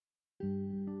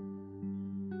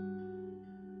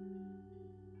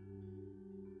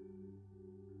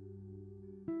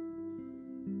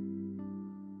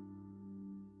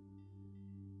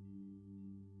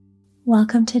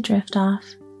Welcome to Drift Off,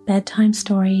 bedtime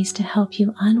stories to help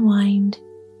you unwind,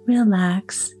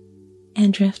 relax,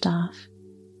 and drift off.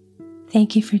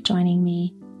 Thank you for joining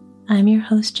me. I'm your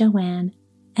host, Joanne,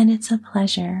 and it's a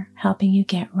pleasure helping you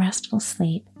get restful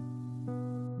sleep.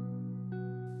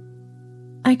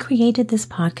 I created this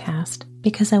podcast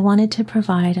because I wanted to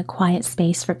provide a quiet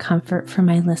space for comfort for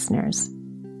my listeners.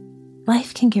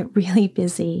 Life can get really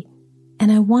busy, and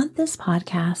I want this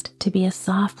podcast to be a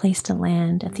soft place to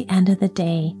land at the end of the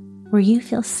day where you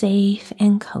feel safe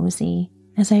and cozy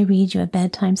as I read you a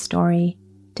bedtime story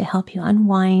to help you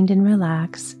unwind and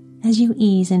relax as you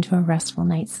ease into a restful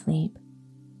night's sleep.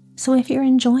 So if you're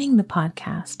enjoying the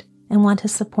podcast and want to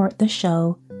support the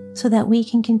show so that we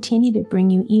can continue to bring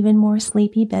you even more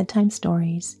sleepy bedtime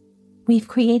stories, we've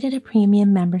created a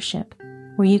premium membership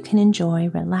where you can enjoy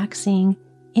relaxing,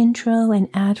 intro and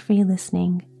ad-free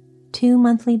listening, 2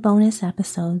 monthly bonus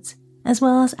episodes, as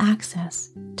well as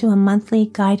access to a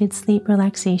monthly guided sleep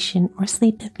relaxation or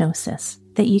sleep hypnosis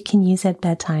that you can use at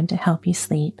bedtime to help you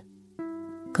sleep.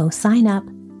 Go sign up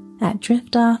at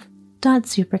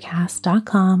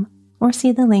driftoff.supercast.com or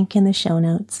see the link in the show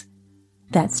notes.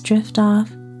 That's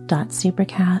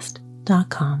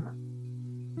driftoff.supercast.com.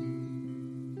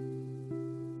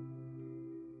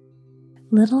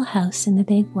 Little House in the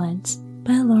Big Woods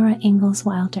by Laura Ingalls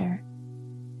Wilder.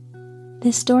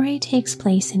 This story takes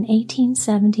place in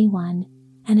 1871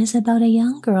 and is about a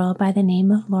young girl by the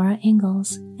name of Laura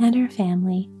Ingalls and her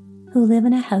family who live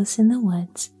in a house in the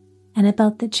woods, and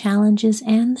about the challenges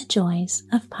and the joys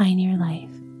of pioneer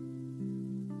life.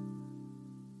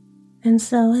 And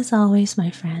so, as always,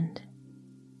 my friend,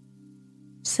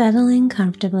 settling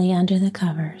comfortably under the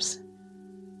covers.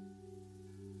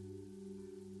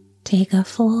 Take a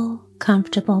full,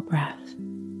 comfortable breath.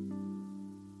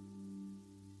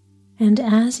 And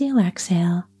as you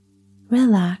exhale,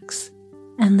 relax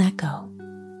and let go.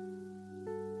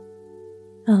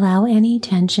 Allow any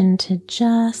tension to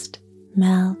just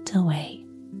melt away,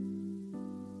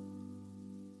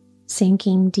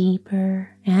 sinking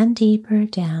deeper and deeper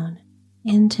down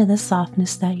into the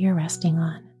softness that you're resting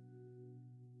on.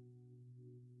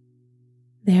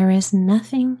 There is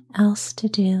nothing else to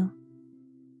do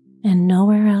and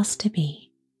nowhere else to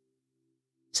be.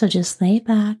 So just lay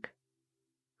back,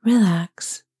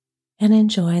 relax, and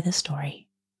enjoy the story.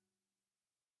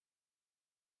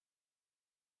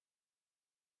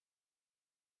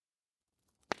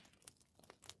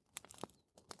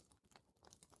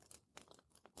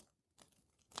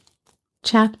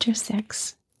 Chapter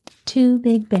 6. 2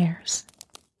 Big Bears.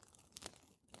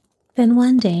 Then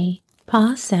one day,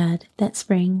 Pa said that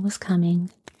spring was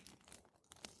coming.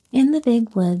 In the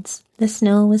big woods, the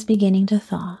snow was beginning to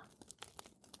thaw.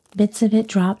 Bits of it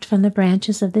dropped from the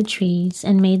branches of the trees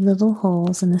and made little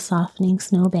holes in the softening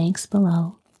snowbanks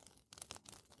below.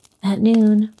 At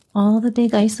noon, all the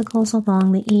big icicles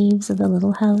along the eaves of the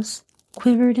little house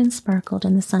quivered and sparkled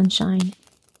in the sunshine,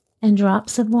 and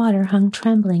drops of water hung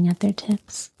trembling at their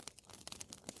tips.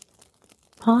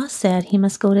 Pa said he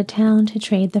must go to town to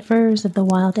trade the furs of the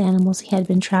wild animals he had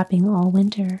been trapping all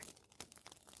winter.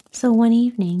 So one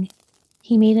evening,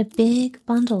 he made a big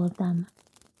bundle of them.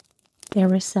 There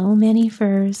were so many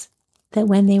furs that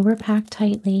when they were packed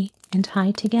tightly and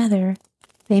tied together,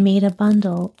 they made a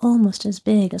bundle almost as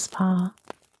big as Pa.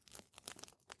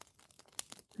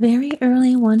 Very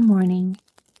early one morning,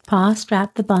 Pa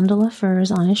strapped the bundle of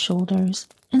furs on his shoulders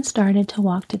and started to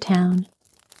walk to town.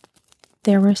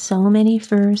 There were so many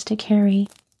furs to carry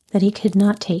that he could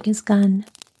not take his gun.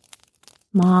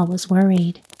 Ma was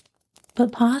worried,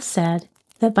 but Pa said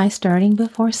that by starting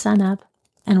before sunup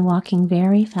and walking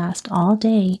very fast all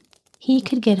day, he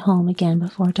could get home again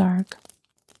before dark.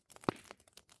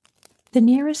 The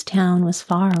nearest town was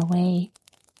far away.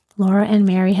 Laura and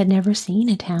Mary had never seen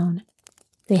a town.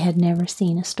 They had never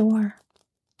seen a store.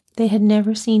 They had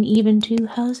never seen even 2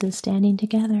 houses standing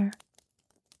together.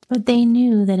 But they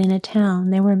knew that in a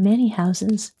town there were many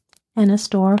houses and a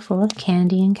store full of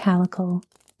candy and calico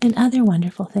and other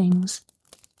wonderful things.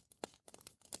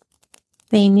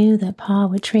 They knew that Pa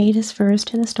would trade his furs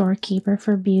to the storekeeper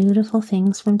for beautiful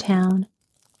things from town,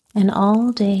 and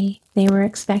all day they were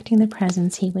expecting the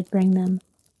presents he would bring them.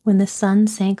 When the sun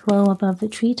sank low above the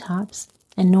treetops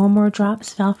and no more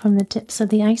drops fell from the tips of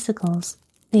the icicles,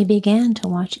 they began to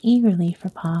watch eagerly for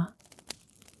Pa.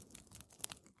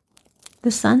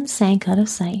 The sun sank out of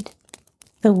sight.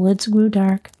 The woods grew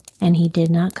dark, and he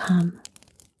did not come.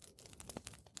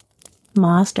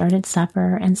 Ma started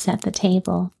supper and set the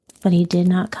table, but he did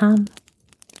not come.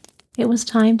 It was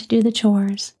time to do the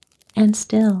chores, and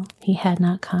still he had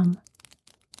not come.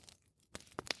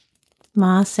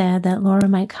 Ma said that Laura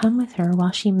might come with her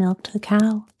while she milked the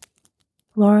cow.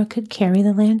 Laura could carry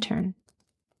the lantern.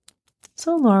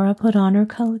 So Laura put on her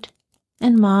coat,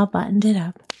 and Ma buttoned it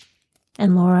up,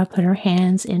 and Laura put her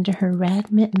hands into her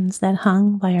red mittens that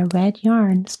hung by a red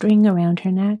yarn string around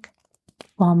her neck,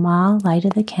 while Ma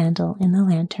lighted the candle in the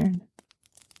lantern.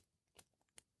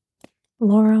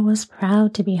 Laura was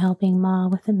proud to be helping Ma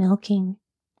with the milking,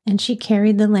 and she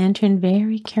carried the lantern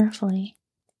very carefully.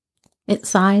 Its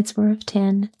sides were of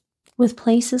tin, with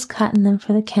places cut in them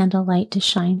for the candlelight to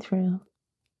shine through.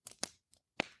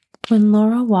 When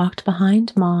Laura walked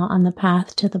behind Ma on the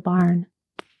path to the barn,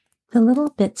 the little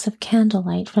bits of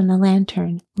candlelight from the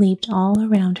lantern leaped all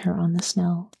around her on the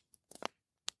snow.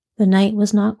 The night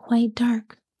was not quite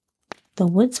dark. The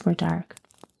woods were dark,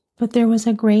 but there was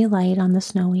a gray light on the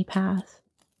snowy path,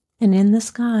 and in the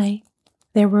sky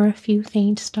there were a few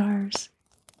faint stars.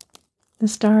 The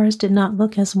stars did not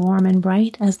look as warm and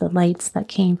bright as the lights that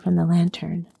came from the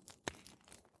lantern.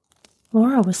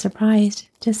 Laura was surprised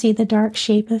to see the dark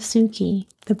shape of Suki,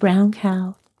 the brown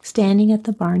cow, standing at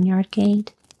the barnyard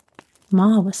gate.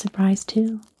 Ma was surprised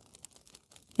too.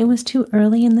 It was too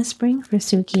early in the spring for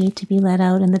Suki to be let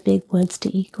out in the big woods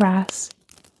to eat grass.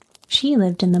 She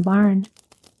lived in the barn.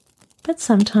 But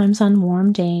sometimes on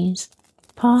warm days,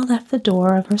 Pa left the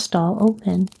door of her stall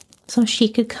open so she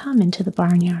could come into the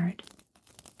barnyard.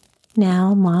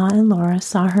 Now Ma and Laura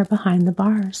saw her behind the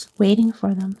bars, waiting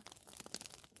for them.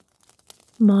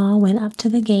 Ma went up to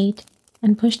the gate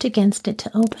and pushed against it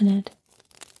to open it,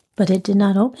 but it did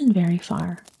not open very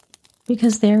far,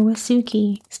 because there was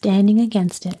Suki standing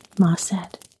against it. Ma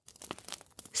said,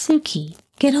 "Suki,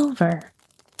 get over."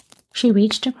 She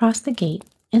reached across the gate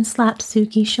and slapped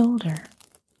Suki's shoulder.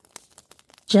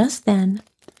 Just then,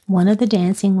 one of the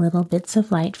dancing little bits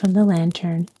of light from the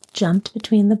lantern jumped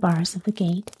between the bars of the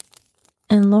gate,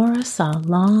 and Laura saw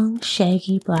long,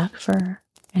 shaggy black fur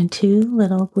and two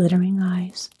little glittering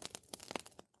eyes.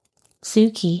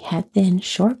 Suki had thin,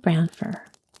 short brown fur.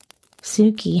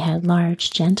 Suki had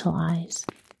large, gentle eyes.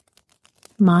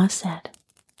 Ma said,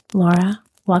 "Laura,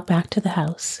 walk back to the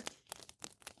house."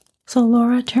 So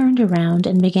Laura turned around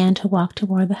and began to walk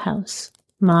toward the house.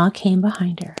 Ma came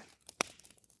behind her.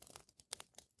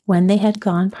 When they had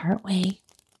gone part way,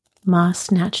 Ma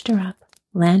snatched her up,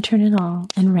 lantern and all,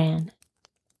 and ran.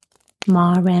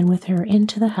 Ma ran with her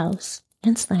into the house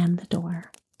and slammed the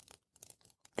door.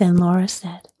 Then Laura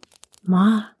said,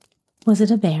 "Ma, was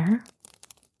it a bear?"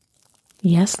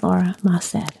 "Yes, Laura," Ma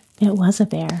said, "it was a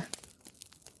bear."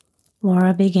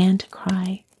 Laura began to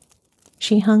cry.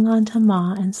 She hung on to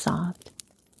Ma and sobbed.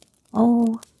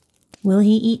 "Oh, will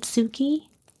he eat Suki?"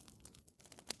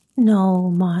 "No,"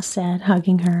 Ma said,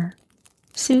 hugging her.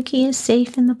 "Suki is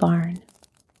safe in the barn."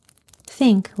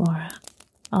 Think, Laura,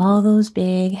 all those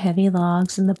big, heavy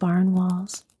logs in the barn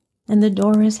walls, and the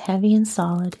door is heavy and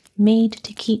solid, made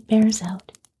to keep bears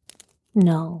out.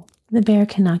 No, the bear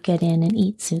cannot get in and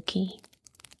eat Suki.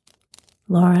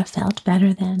 Laura felt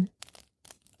better then.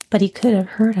 "But he could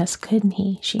have hurt us, couldn't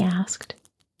he?" she asked.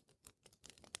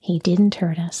 "He didn't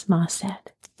hurt us," Ma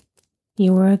said.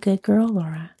 "You were a good girl,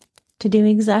 Laura, to do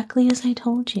exactly as I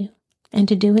told you, and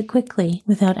to do it quickly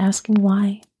without asking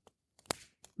why."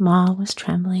 Ma was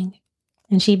trembling,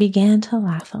 and she began to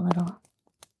laugh a little.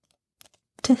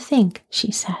 "To think,"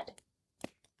 she said,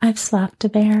 "I've slapped a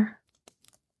bear."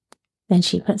 Then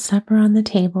she put supper on the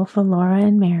table for Laura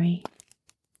and Mary.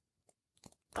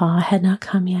 Pa had not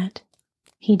come yet.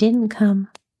 He didn't come.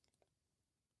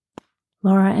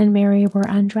 Laura and Mary were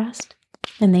undressed,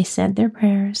 and they said their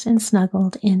prayers and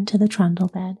snuggled into the trundle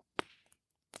bed.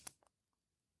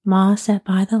 Ma sat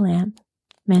by the lamp,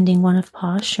 mending one of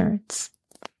Pa's shirts.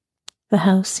 The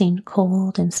house seemed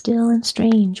cold and still and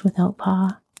strange without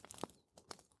Pa.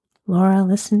 Laura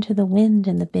listened to the wind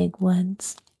in the big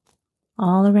woods.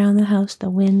 All around the house the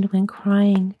wind went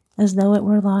crying as though it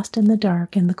were lost in the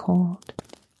dark and the cold.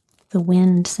 The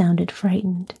wind sounded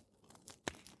frightened.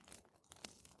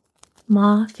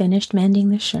 Ma finished mending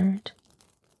the shirt.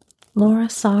 Laura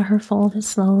saw her fold it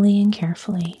slowly and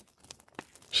carefully.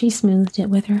 She smoothed it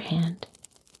with her hand.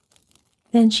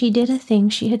 Then she did a thing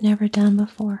she had never done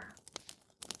before.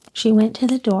 She went to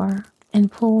the door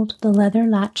and pulled the leather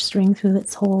latch string through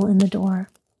its hole in the door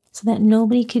so that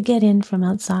nobody could get in from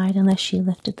outside unless she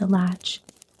lifted the latch.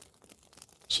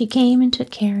 She came and took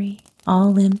Carrie,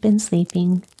 all limp and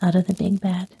sleeping, out of the big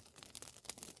bed.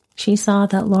 She saw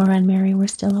that Laura and Mary were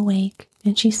still awake,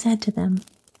 and she said to them,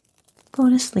 "Go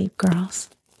to sleep, girls.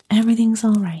 Everything's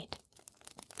all right.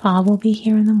 Pa will be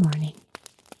here in the morning."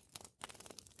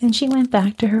 Then she went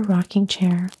back to her rocking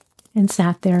chair and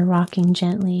sat there rocking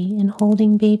gently and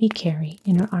holding baby Carrie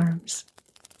in her arms.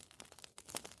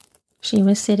 She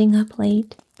was sitting up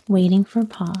late, waiting for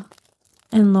Pa,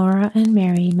 and Laura and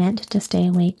Mary meant to stay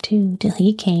awake too till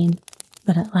he came,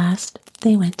 but at last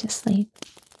they went to sleep.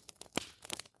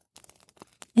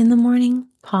 In the morning,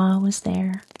 Pa was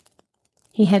there.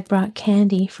 He had brought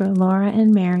candy for Laura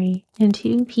and Mary and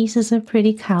 2 pieces of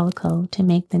pretty calico to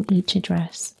make them each a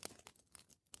dress.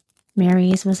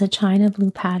 Mary's was a china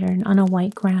blue pattern on a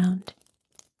white ground,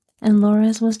 and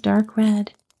Laura's was dark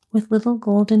red with little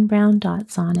golden brown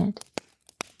dots on it.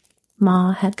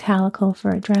 Ma had calico for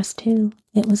a dress too.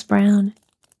 It was brown,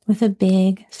 with a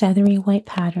big, feathery white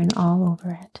pattern all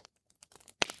over it.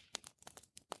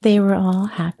 They were all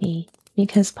happy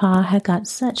because Pa had got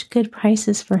such good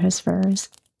prices for his furs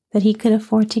that he could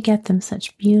afford to get them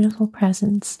such beautiful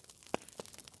presents.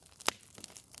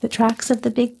 The tracks of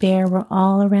the big bear were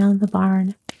all around the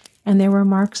barn, and there were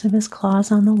marks of his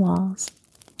claws on the walls,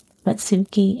 but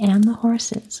Suki and the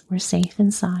horses were safe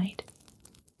inside.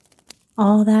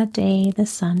 All that day the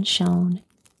sun shone,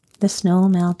 the snow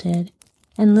melted,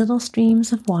 and little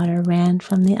streams of water ran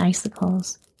from the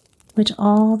icicles, which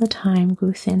all the time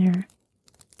grew thinner.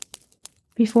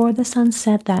 Before the sun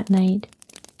set that night,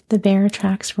 the bear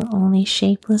tracks were only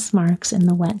shapeless marks in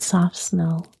the wet, soft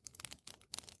snow.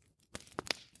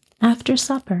 After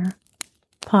supper,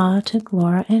 Pa took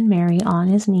Laura and Mary on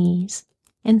his knees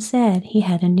and said he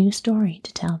had a new story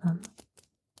to tell them.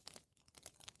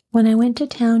 When I went to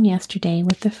town yesterday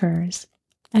with the furs,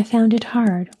 I found it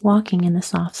hard walking in the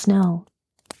soft snow.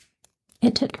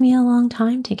 It took me a long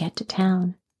time to get to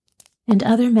town, and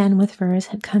other men with furs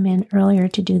had come in earlier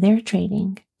to do their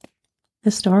trading.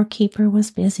 The storekeeper was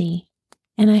busy,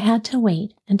 and I had to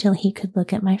wait until he could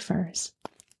look at my furs.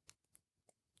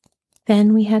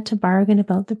 Then we had to bargain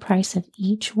about the price of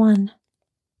each one,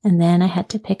 and then I had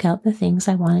to pick out the things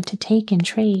I wanted to take in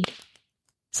trade,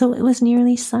 so it was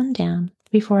nearly sundown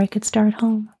before I could start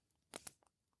home.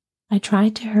 I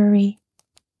tried to hurry,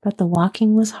 but the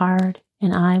walking was hard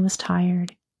and I was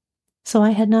tired, so I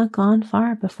had not gone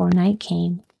far before night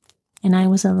came, and I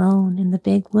was alone in the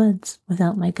big woods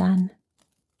without my gun.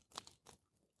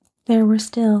 There were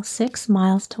still 6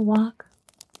 miles to walk,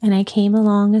 and I came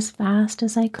along as fast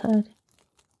as I could.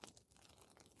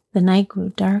 The night grew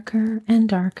darker and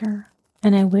darker,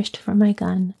 and I wished for my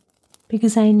gun,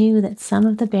 because I knew that some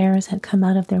of the bears had come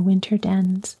out of their winter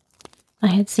dens. I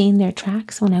had seen their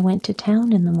tracks when I went to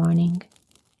town in the morning.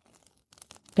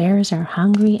 Bears are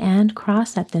hungry and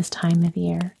cross at this time of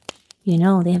year. You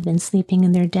know, they have been sleeping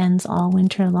in their dens all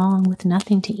winter long with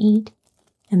nothing to eat,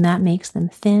 and that makes them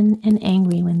thin and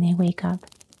angry when they wake up.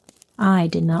 I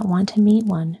did not want to meet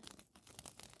one.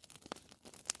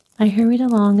 I hurried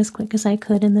along as quick as I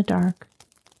could in the dark.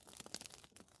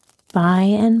 By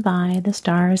and by, the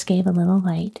stars gave a little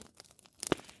light.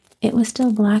 It was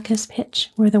still black as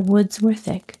pitch where the woods were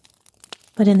thick,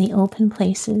 but in the open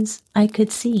places I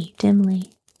could see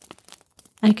dimly.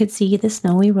 I could see the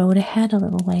snowy road ahead a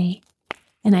little way,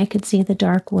 and I could see the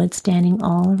dark woods standing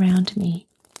all around me.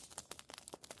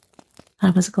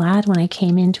 I was glad when I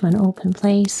came into an open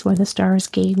place where the stars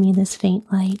gave me this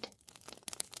faint light.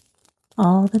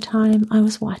 All the time I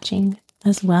was watching,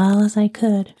 as well as I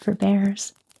could, for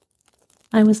bears.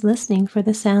 I was listening for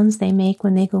the sounds they make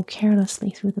when they go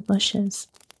carelessly through the bushes.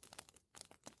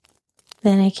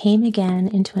 Then I came again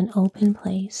into an open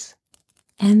place,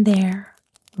 and there,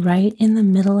 right in the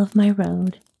middle of my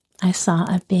road, I saw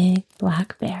a big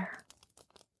black bear.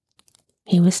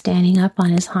 He was standing up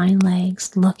on his hind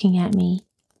legs, looking at me.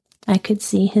 I could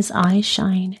see his eyes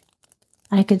shine.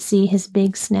 I could see his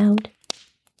big snout.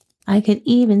 I could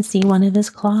even see one of his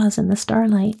claws in the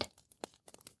starlight.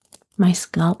 My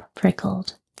scalp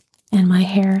prickled, and my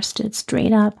hair stood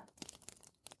straight up.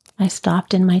 I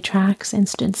stopped in my tracks and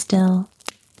stood still.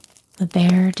 The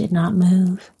bear did not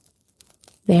move.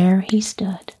 There he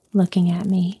stood, looking at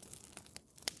me.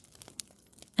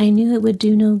 I knew it would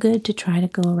do no good to try to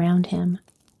go around him.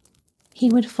 He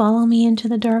would follow me into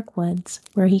the dark woods,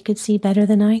 where he could see better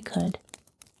than I could.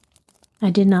 I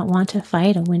did not want to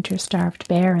fight a winter-starved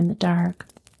bear in the dark.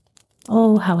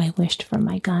 Oh, how I wished for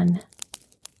my gun.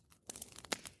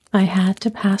 I had to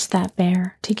pass that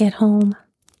bear to get home.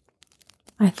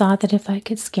 I thought that if I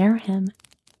could scare him,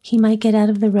 he might get out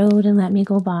of the road and let me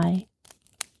go by.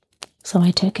 So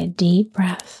I took a deep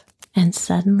breath, and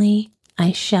suddenly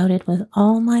I shouted with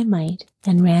all my might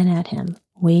and ran at him,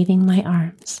 waving my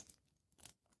arms.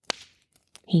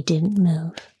 He didn't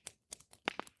move.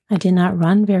 I did not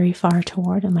run very far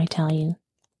toward him, I tell you.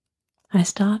 I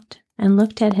stopped and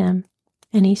looked at him,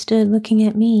 and he stood looking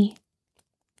at me.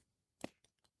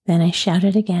 Then I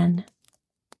shouted again.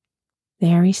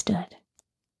 There he stood.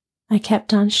 I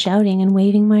kept on shouting and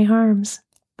waving my arms,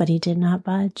 but he did not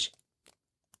budge.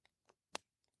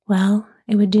 Well,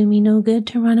 it would do me no good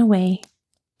to run away.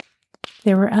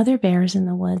 There were other bears in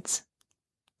the woods.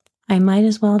 I might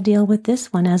as well deal with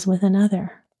this one as with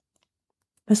another.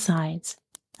 Besides,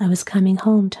 I was coming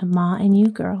home to Ma and you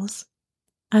girls.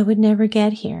 I would never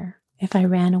get here if I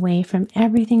ran away from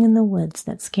everything in the woods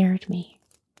that scared me.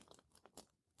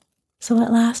 So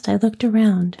at last I looked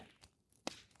around,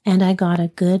 and I got a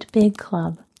good big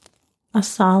club, a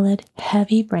solid,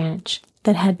 heavy branch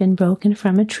that had been broken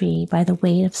from a tree by the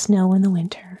weight of snow in the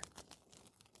winter.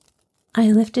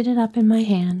 I lifted it up in my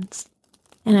hands,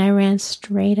 and I ran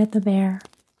straight at the bear.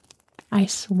 I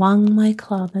swung my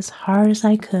club as hard as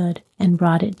I could and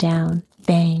brought it down,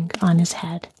 bang, on his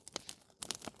head.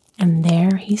 And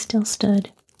there he still stood,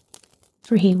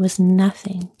 for he was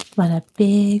nothing but a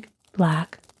big,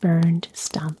 black, burned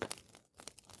stump.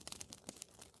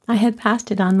 I had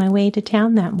passed it on my way to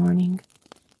town that morning.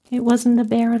 It wasn't a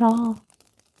bear at all.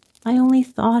 I only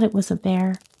thought it was a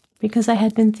bear because I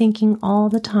had been thinking all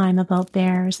the time about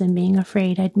bears and being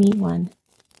afraid I'd meet one.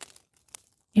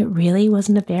 It really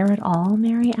wasn't a bear at all?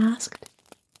 Mary asked.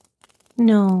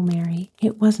 No, Mary,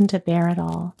 it wasn't a bear at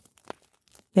all.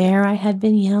 There I had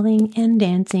been yelling and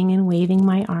dancing and waving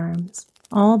my arms,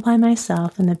 all by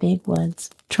myself in the big woods,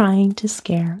 trying to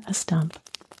scare a stump.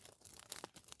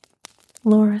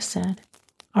 Laura said,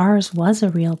 ours was a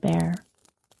real bear,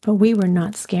 but we were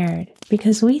not scared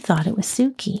because we thought it was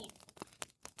Suki.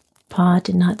 Pa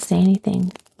did not say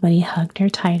anything, but he hugged her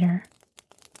tighter.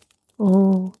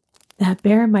 Oh, that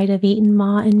bear might have eaten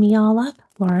Ma and me all up,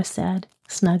 Laura said,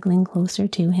 snuggling closer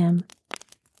to him.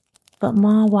 But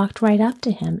Ma walked right up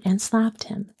to him and slapped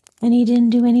him, and he didn't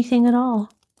do anything at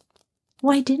all.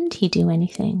 Why didn't he do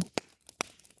anything?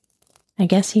 I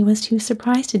guess he was too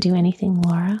surprised to do anything,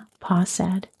 Laura, Pa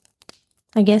said.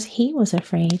 I guess he was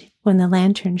afraid when the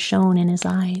lantern shone in his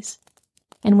eyes,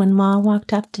 and when Ma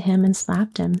walked up to him and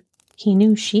slapped him, he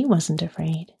knew she wasn't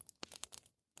afraid.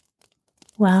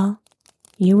 Well,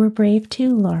 you were brave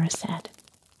too, Laura said,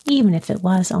 even if it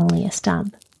was only a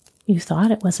stump. You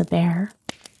thought it was a bear.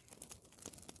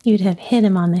 You'd have hit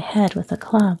him on the head with a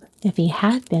club if he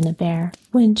had been a bear,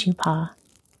 wouldn't you, Pa?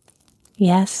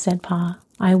 Yes, said Pa,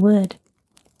 I would.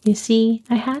 You see,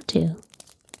 I had to.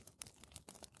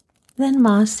 Then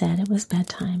Ma said it was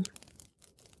bedtime.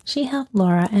 She helped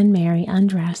Laura and Mary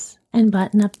undress and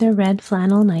button up their red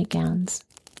flannel nightgowns.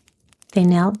 They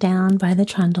knelt down by the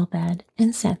trundle bed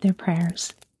and said their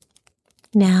prayers.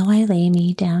 Now I lay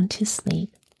me down to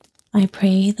sleep. I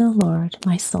pray the Lord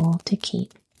my soul to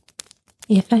keep.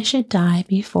 If I should die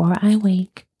before I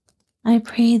wake, I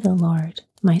pray the Lord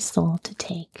my soul to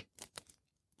take.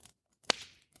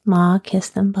 Ma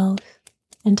kissed them both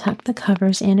and tucked the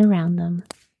covers in around them.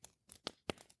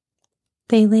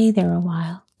 They lay there a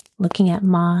while, looking at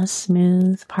Ma's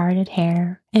smooth, parted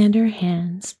hair and her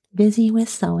hands busy with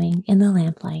sewing in the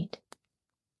lamplight.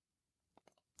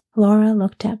 Laura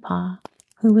looked at Pa,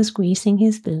 who was greasing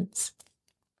his boots.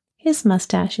 His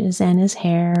mustaches and his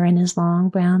hair and his long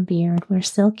brown beard were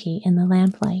silky in the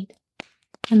lamplight,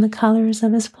 and the colors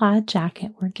of his plaid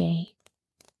jacket were gay.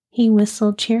 He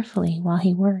whistled cheerfully while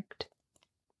he worked.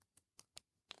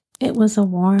 It was a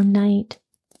warm night.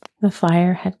 The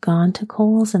fire had gone to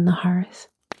coals in the hearth,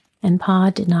 and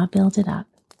Pa did not build it up.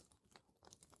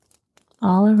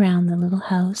 All around the little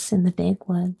house in the big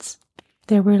woods,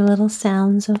 there were little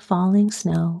sounds of falling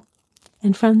snow,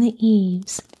 and from the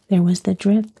eaves there was the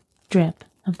drip, drip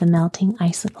of the melting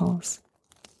icicles.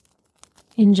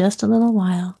 In just a little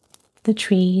while, the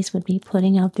trees would be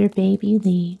putting out their baby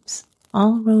leaves,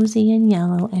 all rosy and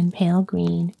yellow and pale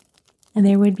green, and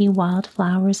there would be wild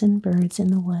flowers and birds in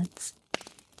the woods.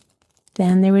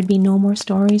 Then there would be no more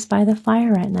stories by the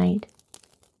fire at night,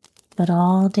 but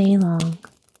all day long,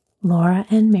 Laura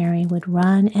and Mary would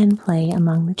run and play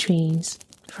among the trees,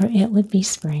 for it would be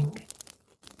spring.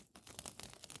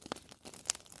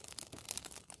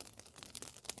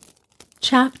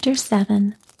 Chapter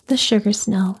 7. The Sugar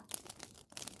Snow.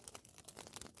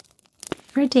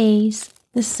 For days,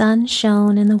 the sun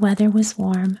shone and the weather was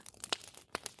warm.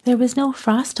 There was no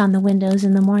frost on the windows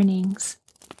in the mornings.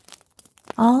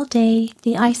 All day,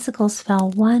 the icicles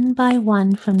fell one by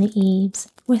one from the eaves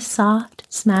with soft,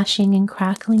 smashing and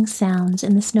crackling sounds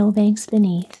in the snowbanks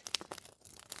beneath.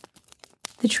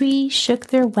 The trees shook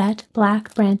their wet,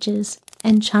 black branches,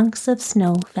 and chunks of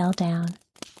snow fell down.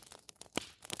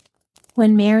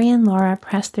 When Mary and Laura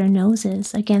pressed their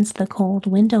noses against the cold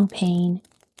window pane,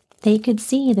 they could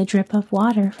see the drip of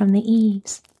water from the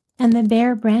eaves and the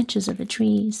bare branches of the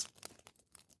trees.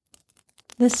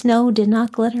 The snow did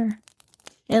not glitter.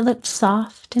 It looked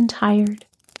soft and tired.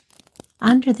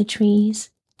 Under the trees,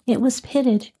 It was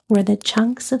pitted where the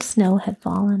chunks of snow had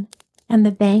fallen, and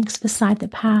the banks beside the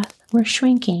path were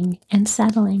shrinking and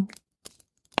settling.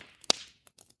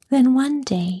 Then one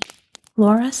day,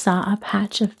 Laura saw a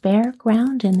patch of bare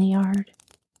ground in the yard.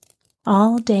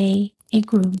 All day it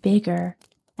grew bigger,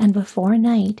 and before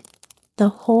night, the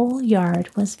whole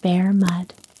yard was bare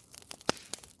mud.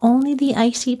 Only the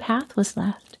icy path was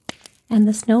left, and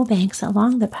the snowbanks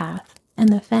along the path, and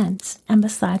the fence, and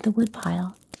beside the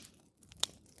woodpile.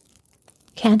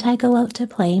 "Can't I go out to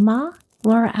play, Ma?"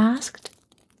 Laura asked.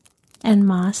 And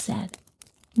Ma said,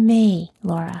 "May,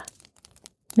 Laura."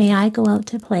 "May I go out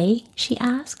to play?" she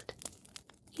asked.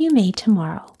 "You may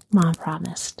tomorrow," Ma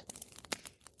promised.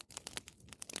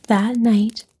 That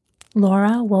night,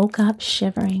 Laura woke up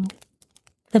shivering.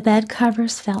 The bed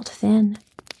covers felt thin,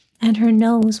 and her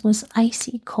nose was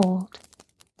icy cold.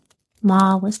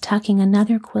 Ma was tucking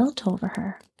another quilt over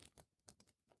her.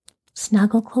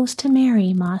 "Snuggle close to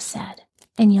Mary," Ma said,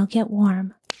 "and you'll get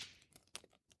warm."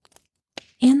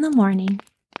 In the morning,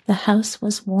 the house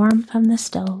was warm from the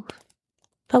stove,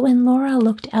 but when Laura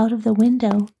looked out of the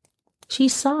window, she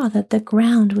saw that the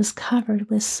ground was covered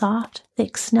with soft,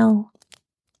 thick snow.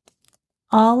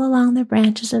 All along the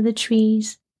branches of the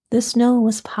trees, the snow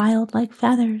was piled like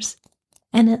feathers,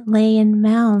 and it lay in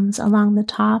mounds along the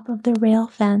top of the rail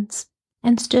fence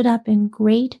and stood up in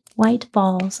great white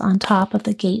balls on top of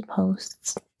the gate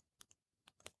posts.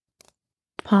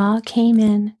 Pa came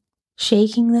in,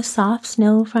 shaking the soft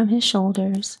snow from his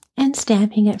shoulders and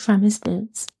stamping it from his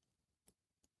boots.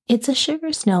 "It's a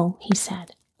sugar snow," he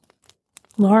said.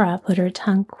 Laura put her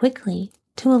tongue quickly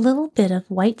to a little bit of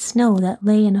white snow that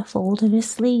lay in a fold of his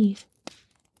sleeve.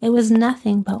 It was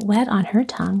nothing but wet on her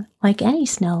tongue, like any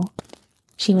snow.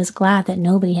 She was glad that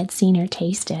nobody had seen her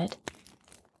taste it.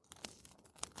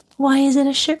 "Why is it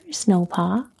a sugar snow,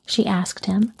 Pa?" she asked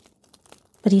him.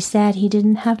 But he said he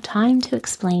didn't have time to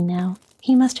explain now.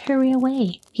 He must hurry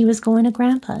away. He was going to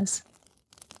Grandpa's.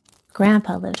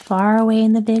 Grandpa lived far away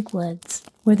in the big woods,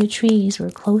 where the trees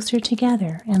were closer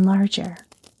together and larger.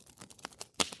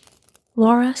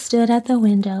 Laura stood at the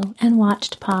window and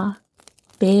watched Pa,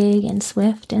 big and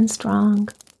swift and strong,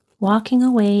 walking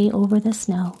away over the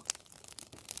snow.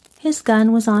 His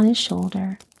gun was on his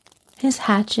shoulder. His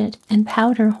hatchet and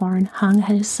powder horn hung at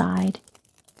his side,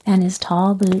 and his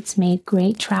tall boots made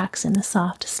great tracks in the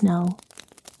soft snow.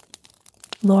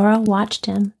 Laura watched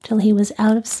him till he was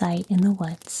out of sight in the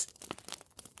woods.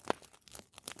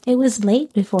 It was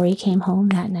late before he came home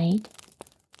that night.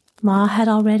 Ma had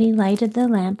already lighted the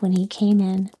lamp when he came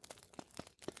in.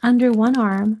 Under one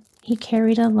arm, he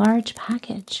carried a large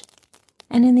package,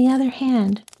 and in the other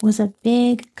hand was a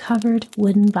big covered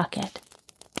wooden bucket.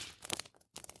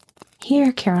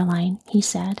 "Here, Caroline," he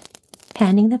said,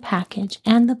 handing the package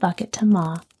and the bucket to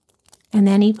Ma, and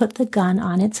then he put the gun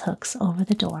on its hooks over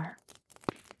the door.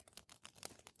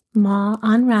 Ma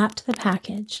unwrapped the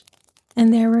package,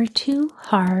 and there were 2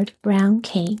 hard brown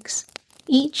cakes,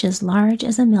 each as large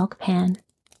as a milk pan.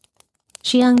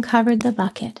 She uncovered the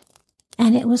bucket,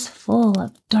 and it was full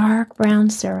of dark brown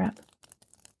syrup.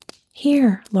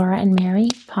 "Here, Laura and Mary,"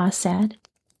 Pa said,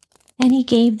 and he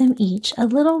gave them each a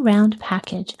little round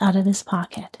package out of his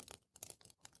pocket.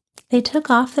 They took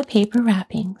off the paper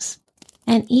wrappings,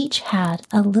 and each had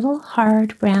a little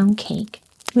hard brown cake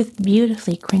with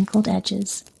beautifully crinkled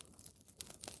edges.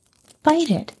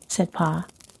 "Bite it," said Pa,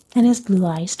 and his blue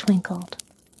eyes twinkled.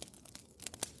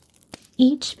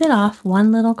 Each bit off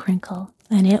one little crinkle,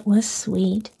 and it was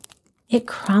sweet. It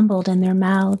crumbled in their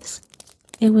mouths.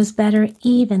 It was better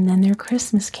even than their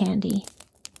Christmas candy.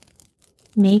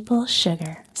 "Maple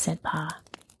sugar," said Pa.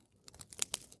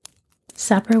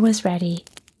 Supper was ready,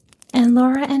 and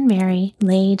Laura and Mary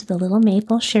laid the little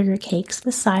maple sugar cakes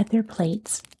beside their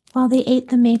plates while they ate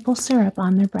the maple syrup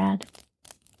on their bread.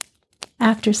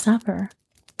 After supper,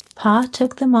 Pa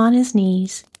took them on his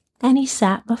knees, and he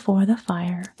sat before the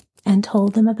fire and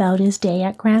told them about his day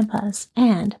at Grandpa's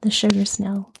and the sugar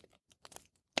snow.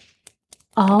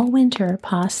 All winter,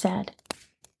 Pa said,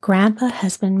 Grandpa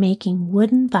has been making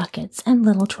wooden buckets and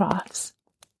little troughs.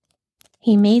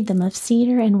 He made them of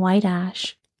cedar and white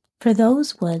ash, for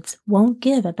those woods won't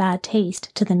give a bad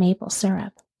taste to the maple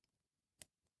syrup.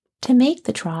 To make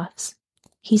the troughs,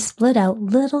 he split out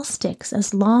little sticks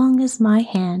as long as my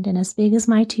hand and as big as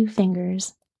my 2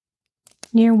 fingers.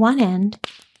 Near one end,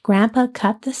 Grandpa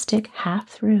cut the stick half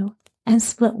through and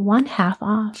split one half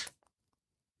off.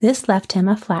 This left him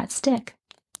a flat stick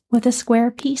with a square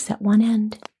piece at one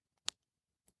end.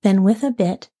 Then with a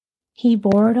bit, he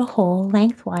bored a hole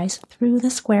lengthwise through the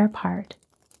square part,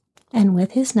 and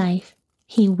with his knife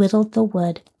he whittled the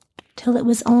wood till it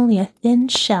was only a thin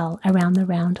shell around the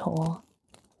round hole.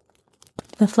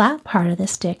 The flat part of the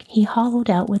stick he hollowed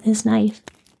out with his knife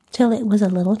till it was a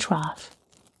little trough.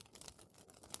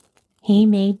 He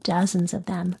made dozens of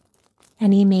them,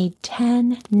 and he made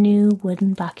 10 new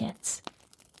wooden buckets.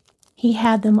 He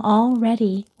had them all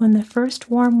ready when the first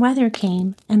warm weather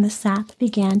came and the sap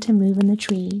began to move in the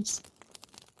trees.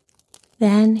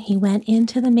 Then he went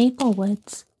into the maple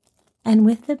woods, and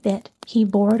with the bit he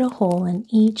bored a hole in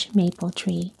each maple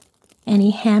tree, and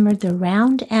he hammered the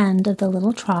round end of the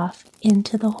little trough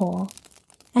into the hole,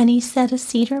 and he set a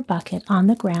cedar bucket on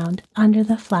the ground under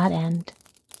the flat end.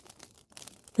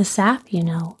 The sap, you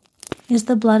know, is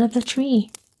the blood of the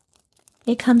tree.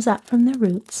 It comes up from the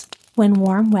roots when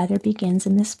warm weather begins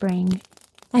in the spring,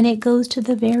 and it goes to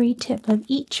the very tip of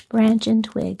each branch and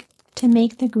twig to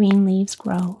make the green leaves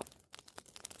grow.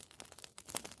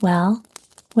 Well,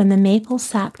 when the maple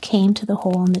sap came to the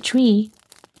hole in the tree,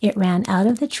 it ran out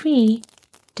of the tree,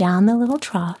 down the little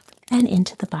trough, and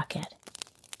into the bucket.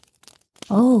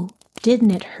 "Oh,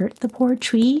 didn't it hurt the poor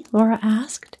tree?" Laura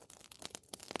asked.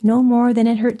 "No more than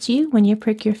it hurts you when you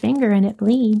prick your finger and it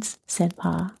bleeds," said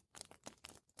Pa.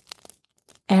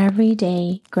 Every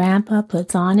day, Grandpa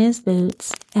puts on his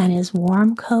boots and his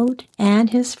warm coat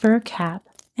and his fur cap,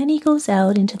 and he goes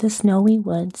out into the snowy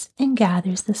woods and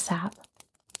gathers the sap.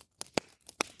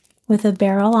 With a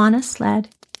barrel on a sled,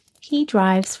 he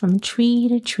drives from tree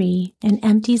to tree and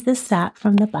empties the sap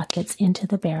from the buckets into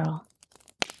the barrel.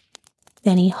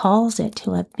 Then he hauls it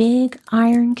to a big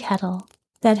iron kettle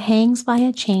that hangs by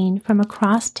a chain from a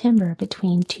cross timber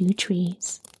between 2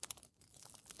 trees.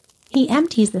 He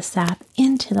empties the sap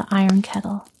into the iron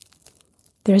kettle.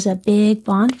 There's a big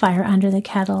bonfire under the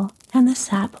kettle, and the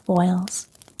sap boils,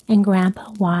 and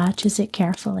Grandpa watches it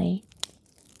carefully.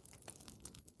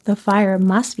 The fire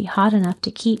must be hot enough to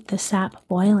keep the sap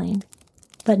boiling,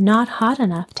 but not hot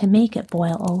enough to make it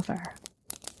boil over.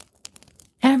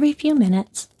 Every few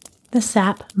minutes, the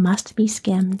sap must be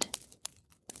skimmed.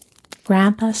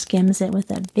 Grandpa skims it with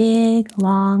a big,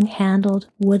 long-handled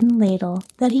wooden ladle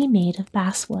that he made of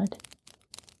basswood.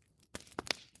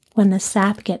 When the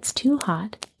sap gets too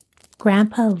hot,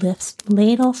 Grandpa lifts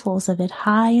ladlefuls of it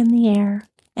high in the air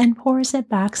and pours it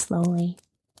back slowly.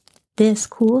 This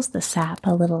cools the sap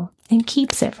a little and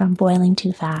keeps it from boiling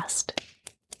too fast.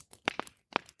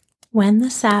 When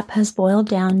the sap has boiled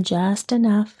down just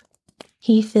enough,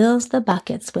 he fills the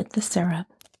buckets with the syrup.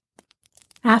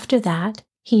 After that,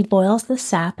 he boils the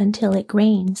sap until it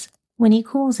grains when he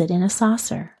cools it in a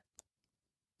saucer.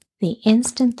 The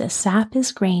instant the sap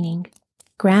is graining,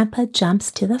 Grandpa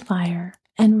jumps to the fire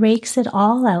and rakes it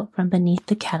all out from beneath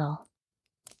the kettle.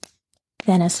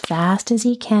 Then as fast as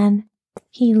he can,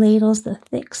 he ladles the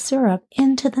thick syrup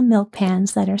into the milk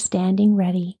pans that are standing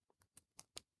ready.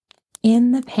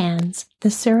 In the pans, the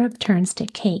syrup turns to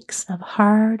cakes of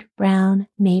hard brown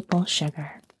maple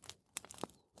sugar.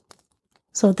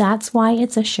 "So that's why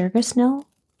it's a sugar snow?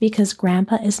 Because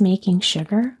Grandpa is making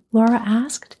sugar?" Laura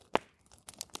asked.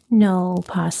 "No,"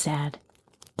 Pa said.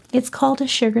 "It's called a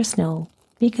sugar snow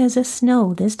because a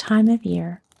snow this time of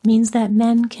year means that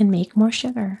men can make more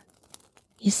sugar.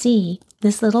 You see,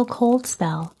 this little cold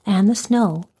spell and the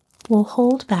snow will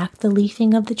hold back the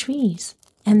leafing of the trees,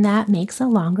 and that makes a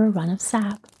longer run of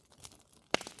sap.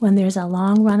 When there's a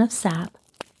long run of sap,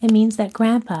 it means that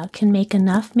Grandpa can make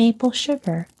enough maple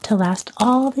sugar to last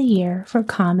all the year for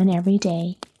common every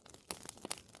day.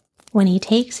 When he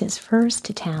takes his furs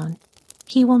to town,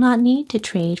 he will not need to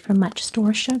trade for much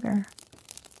store sugar.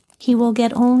 He will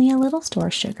get only a little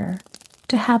store sugar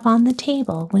to have on the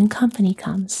table when company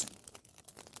comes."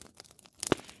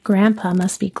 "Grandpa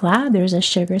must be glad there's a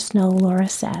sugar snow," Laura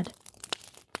said.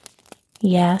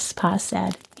 "Yes," Pa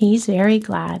said, "he's very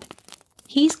glad.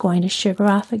 He's going to sugar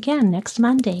off again next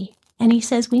Monday, and he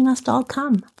says we must all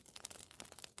come."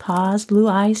 Pa's blue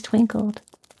eyes twinkled.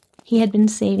 He had been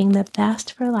saving the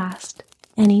best for last,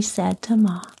 and he said to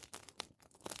Ma,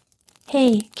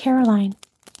 "Hey, Caroline,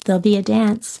 there'll be a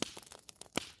dance."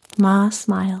 Ma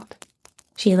smiled.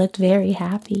 She looked very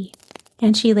happy,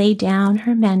 and she lay down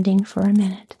her mending for a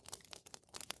minute.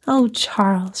 "Oh,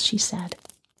 Charles," she said.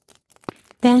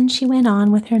 Then she went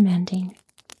on with her mending,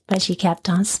 but she kept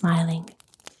on smiling.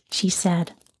 She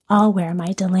said, "I'll wear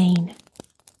my delaine."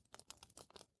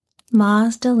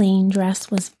 Ma's delaine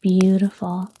dress was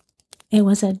beautiful. It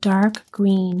was a dark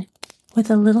green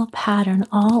with a little pattern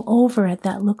all over it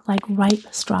that looked like ripe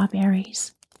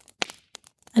strawberries.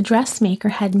 A dressmaker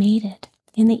had made it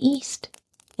in the East,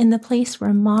 in the place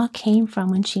where Ma came from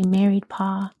when she married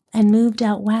Pa and moved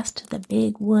out west to the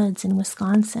big woods in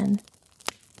Wisconsin.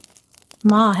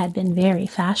 Ma had been very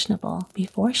fashionable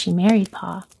before she married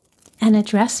Pa, and a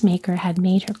dressmaker had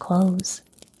made her clothes.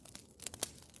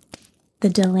 The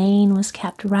delaine was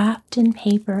kept wrapped in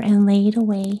paper and laid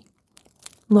away.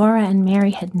 Laura and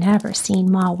Mary had never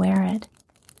seen Ma wear it,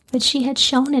 but she had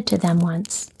shown it to them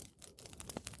once.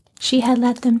 She had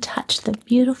let them touch the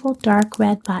beautiful dark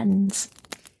red buttons,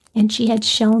 and she had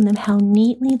shown them how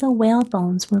neatly the whale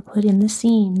bones were put in the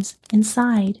seams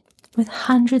inside with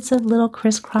hundreds of little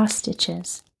crisscross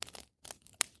stitches.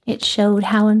 It showed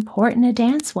how important a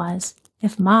dance was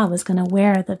if Ma was going to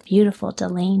wear the beautiful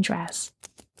delaine dress.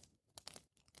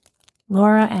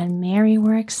 Laura and Mary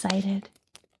were excited.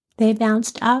 They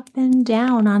bounced up and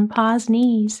down on Pa's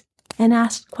knees and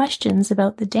asked questions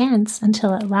about the dance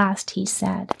until at last he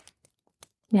said,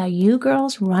 "Now you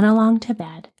girls run along to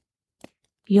bed.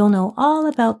 You'll know all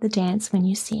about the dance when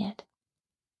you see it.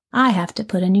 I have to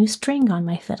put a new string on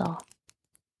my fiddle."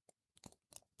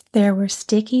 There were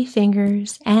sticky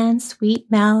fingers and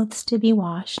sweet mouths to be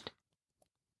washed.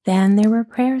 Then there were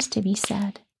prayers to be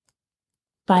said.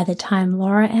 By the time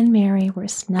Laura and Mary were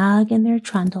snug in their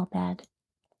trundle bed,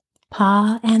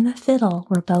 Pa and the fiddle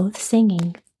were both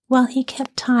singing while he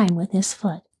kept time with his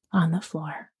foot on the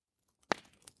floor.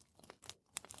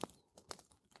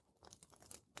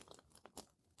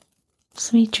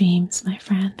 Sweet dreams, my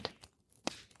friend.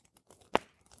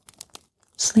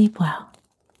 Sleep well.